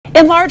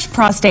Enlarged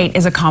prostate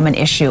is a common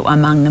issue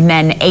among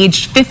men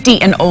aged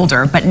 50 and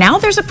older, but now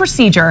there's a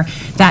procedure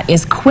that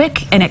is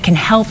quick and it can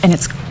help and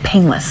it's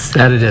painless.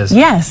 That it is.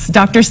 Yes,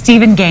 Dr.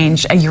 Stephen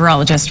Gange, a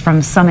urologist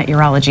from Summit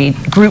Urology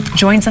Group,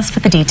 joins us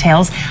with the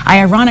details. I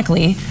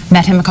ironically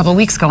met him a couple of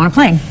weeks ago on a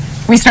plane.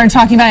 We started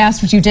talking about, I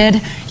asked what you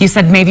did. You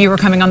said maybe you were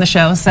coming on the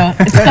show, so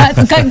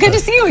it's good to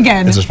see you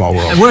again. It's a small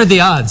world. What are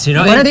the odds, you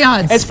know? What are the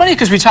odds? It's funny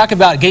because we talk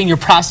about getting your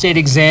prostate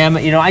exam.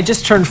 You know, I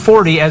just turned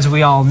 40, as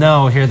we all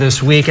know, here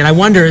this week, and I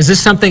wonder, is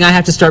this something I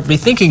have to start be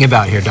thinking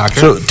about here, doctor?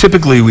 So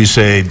typically we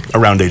say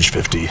around age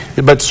 50,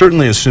 but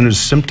certainly as soon as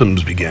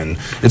symptoms begin,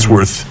 it's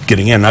worth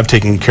getting in. I've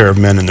taken care of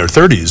men in their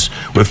 30s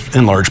with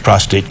enlarged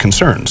prostate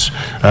concerns.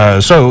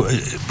 So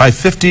by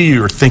 50,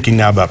 you're thinking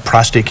now about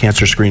prostate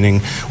cancer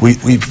screening.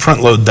 We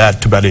front load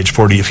that to about age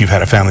 40 if you've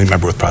had a family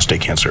member with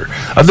prostate cancer.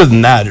 Other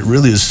than that, it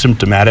really is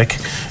symptomatic.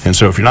 And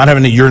so if you're not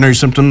having any urinary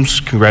symptoms,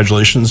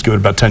 congratulations, give it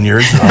about 10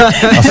 years.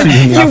 I'll see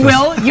you in the office. You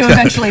will? You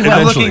eventually will.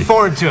 I'm looking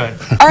forward to it.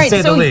 All right,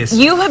 so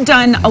you have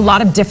done a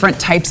lot of different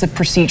types of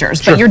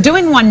procedures, but you're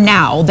doing one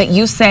now that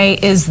you say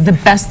is the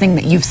best thing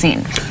that you've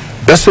seen.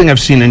 Best thing I've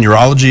seen in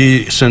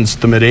urology since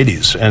the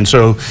mid-'80s. And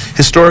so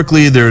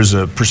historically there's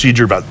a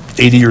procedure about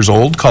 80 years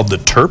old called the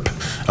TURP.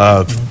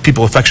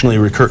 People affectionately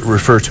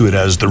refer to it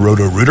as the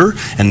roto-rooter,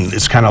 and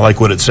it's kind of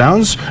like what it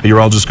sounds. A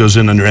urologist goes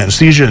in under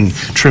anesthesia and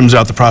trims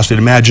out the prostate.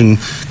 Imagine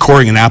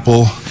coring an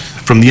apple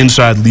from the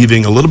inside,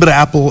 leaving a little bit of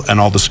apple and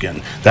all the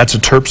skin. That's a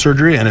TURP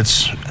surgery, and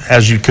it's,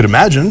 as you could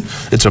imagine,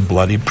 it's a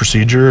bloody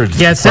procedure.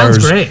 It sounds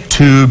great.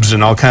 Tubes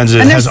and all kinds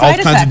of, and it has all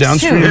kinds of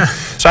downstream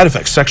side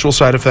effects, sexual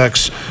side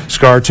effects,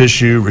 scar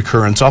tissue,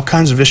 recurrence, all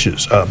kinds of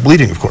issues,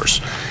 bleeding, of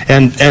course.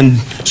 And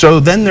so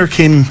then there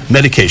came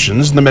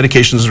medications, and the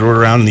medications that were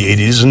around in the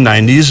 80s and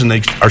 90s, and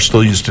they are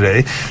still used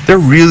today.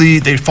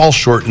 They fall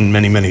short in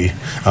many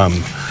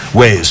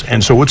ways.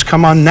 And so what's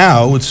come on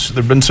now, there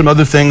have been some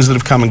other things that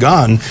have come and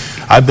gone.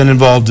 I've been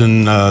involved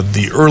in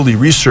the early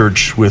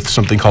research with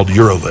something called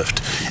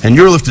Urolift. And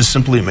Urolift is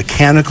simply a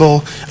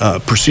mechanical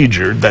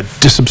procedure that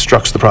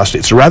disobstructs the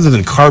prostate. So rather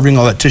than carving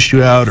all that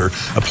tissue out or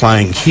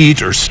applying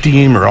heat or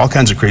steam or all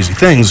kinds of crazy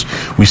things,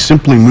 we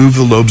simply move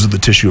the lobes of the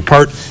tissue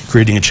apart,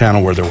 creating a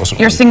channel where there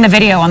wasn't You're one. seeing the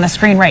video on the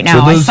screen right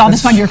now. I saw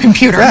this on your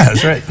computer. Yeah,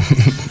 that's right.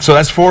 So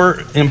that's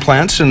 4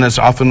 implants, and that's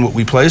often what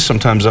we place,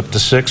 sometimes up to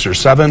 6 or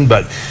 7,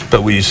 but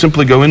we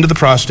simply go into the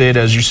prostate,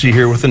 as you see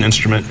here, with an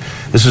instrument.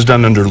 This is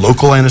done under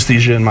local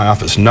anesthesia in my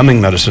office.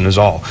 Numbing medicine is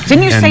all.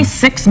 Didn't you say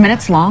 6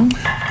 minutes long?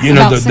 You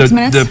know, about 6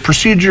 minutes? the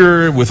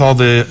procedure with all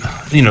the,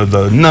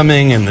 the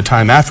numbing and the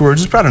time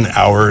afterwards is about an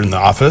hour in the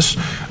office.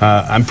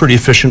 I'm pretty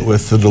efficient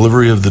with the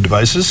delivery of the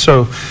devices,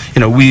 so,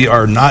 we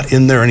are not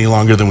in there any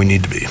longer than we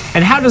need to be.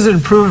 And how does it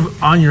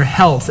improve on your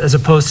health as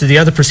opposed to the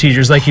other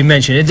procedures like you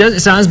mentioned?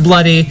 It's not as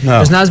bloody,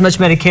 there's not as much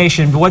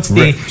medication, but what's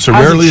the, so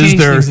rarely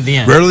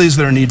is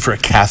there a need for a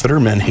catheter.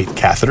 Men hate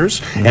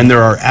catheters, and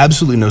there are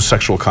absolutely no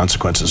sexual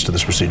consequences to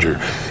this procedure.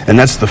 And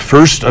that's the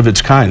first of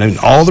its kind. I mean,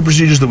 all the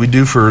procedures that we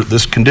do for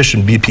this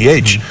condition,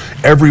 BPH,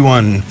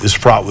 everyone is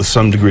fraught with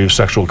some degree of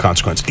sexual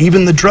consequence.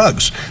 Even the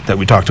drugs that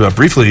we talked about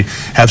briefly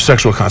have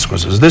sexual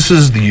consequences. This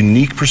is the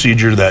unique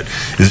procedure that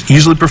is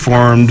easily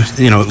performed.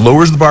 It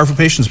lowers the bar for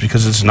patients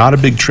because it's not a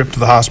big trip to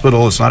the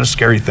hospital. It's not a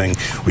scary thing.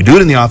 We do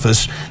it in the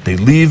office. They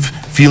leave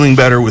feeling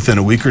better within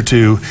a week or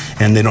two,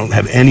 and they don't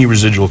have any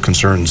residual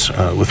concerns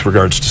with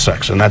regards to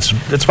sex, and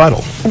it's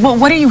vital. Well,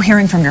 what are you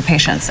hearing from your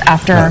patients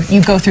after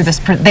you go through this?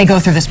 They go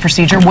through this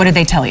procedure. What did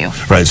they tell you?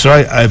 Right. So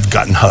I've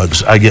gotten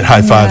hugs. I get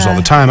high fives all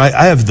the time. I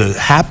have the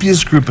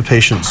happiest group of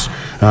patients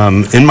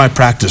in my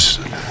practice,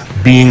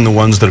 being the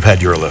ones that have had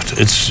Urolift.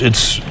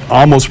 It's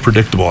almost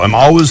predictable. I'm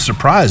always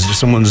surprised if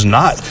someone's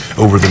not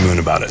over the moon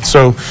about it.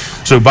 So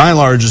by and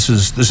large, this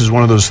is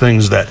one of those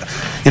things that,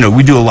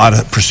 we do a lot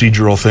of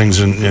procedural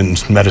things in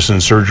medicine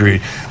and surgery.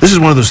 This is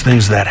one of those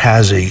things that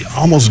has a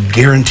almost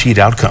guaranteed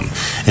outcome.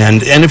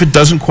 And if it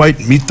doesn't quite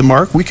meet the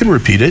mark, we can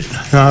repeat it.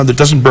 That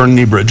doesn't burn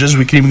any bridges.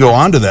 We can even go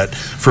on to that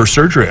first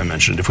surgery I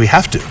mentioned if we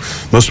have to.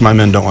 Most of my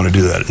men don't want to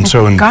do that. And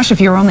gosh,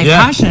 if you were only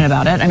passionate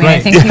about it, I mean,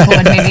 I think people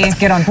would maybe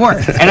get on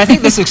board. And I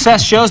think the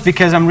success shows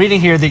because I'm reading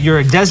here that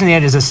you're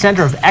designated as a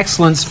center of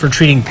excellence for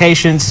treating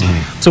patients.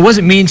 So what does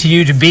it mean to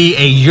you to be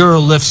a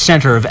Urolift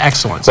center of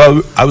excellence?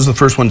 Well, I was the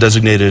first one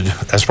designated,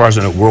 as far as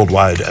I know,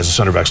 worldwide as a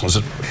center of excellence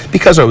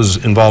because I was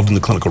involved in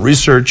the clinical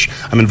research.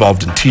 I'm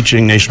involved in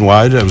teaching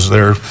nationwide. I was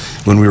there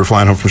when we were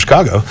flying home from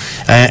Chicago.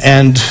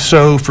 And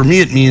so for me,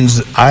 it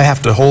means I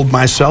have to hold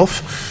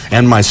myself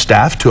and my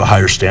staff to a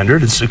higher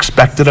standard. It's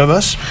expected of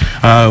us.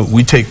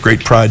 We take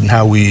great pride in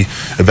how we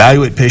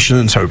evaluate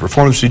patients, how we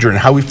perform the procedure, and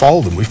how we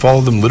follow them. We follow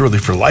them literally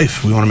for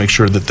life. We want to make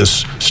sure that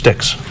this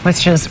sticks.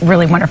 Which is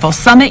really wonderful.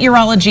 Summit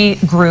Urology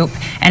Group,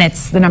 and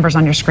it's the numbers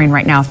on your screen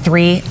right now,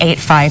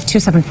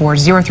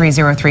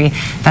 385-274-0303.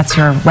 That's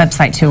your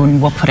website too,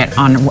 and we'll put it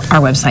on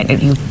our website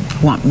if you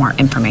want more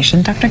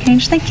information. Dr.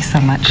 Gange, thank you so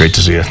much. Great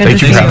to see you.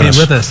 Thank you for being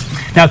with us.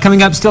 Now,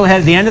 coming up still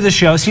ahead at the end of the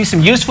show, see some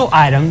useful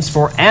items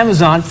for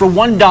Amazon for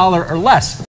 $1 or less.